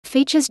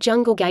Features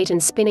jungle gate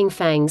and spinning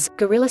fangs,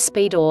 gorilla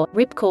Speedor,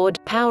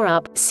 ripcord,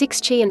 power-up, 6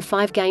 chi and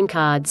 5 game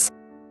cards.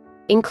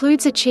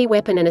 Includes a chi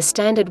weapon and a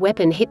standard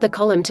weapon. Hit the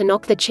column to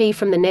knock the chi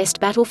from the nest.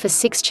 Battle for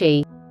 6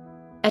 chi.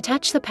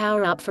 Attach the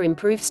power-up for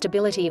improved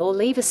stability or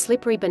leave a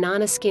slippery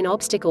banana skin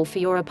obstacle for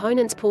your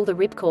opponents. Pull the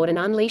ripcord and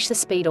unleash the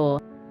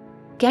Speedor.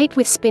 Gate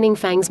with spinning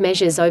fangs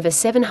measures over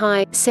 7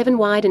 high, 7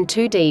 wide and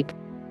 2 deep.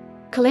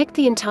 Collect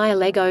the entire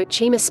LEGO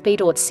Chima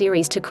Speedorz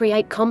series to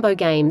create combo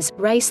games.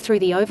 Race through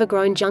the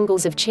overgrown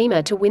jungles of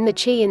Chima to win the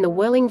chi in the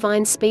Whirling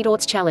Vines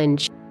Speedorz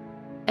challenge.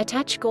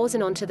 Attach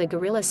Gorzan onto the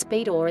gorilla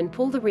Speedor and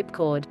pull the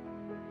ripcord.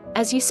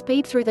 As you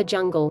speed through the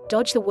jungle,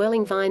 dodge the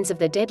whirling vines of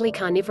the deadly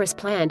carnivorous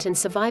plant and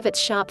survive its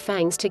sharp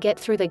fangs to get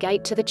through the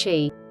gate to the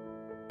chi.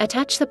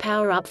 Attach the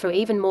power-up for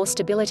even more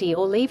stability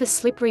or leave a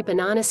slippery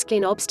banana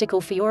skin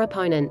obstacle for your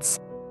opponents.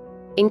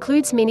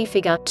 Includes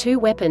minifigure, 2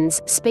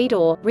 weapons,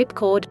 Speedor,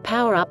 ripcord,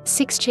 power-up,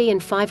 6 chi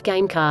and 5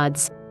 game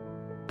cards.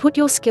 Put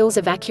your skills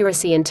of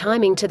accuracy and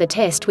timing to the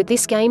test with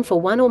this game for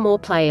 1 or more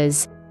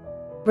players.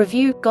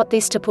 Review: got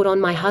this to put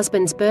on my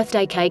husband's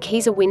birthday cake.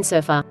 He's a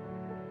windsurfer.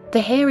 The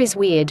hair is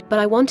weird, but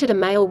I wanted a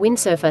male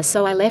windsurfer,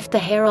 so I left the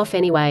hair off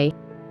anyway.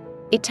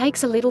 It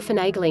takes a little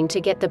finagling to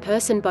get the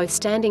person both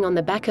standing on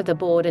the back of the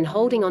board and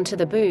holding onto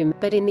the boom,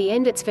 but in the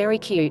end it's very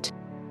cute.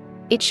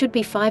 It should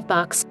be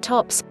 $5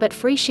 tops, but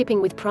free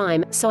shipping with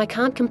Prime, so I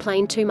can't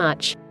complain too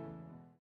much.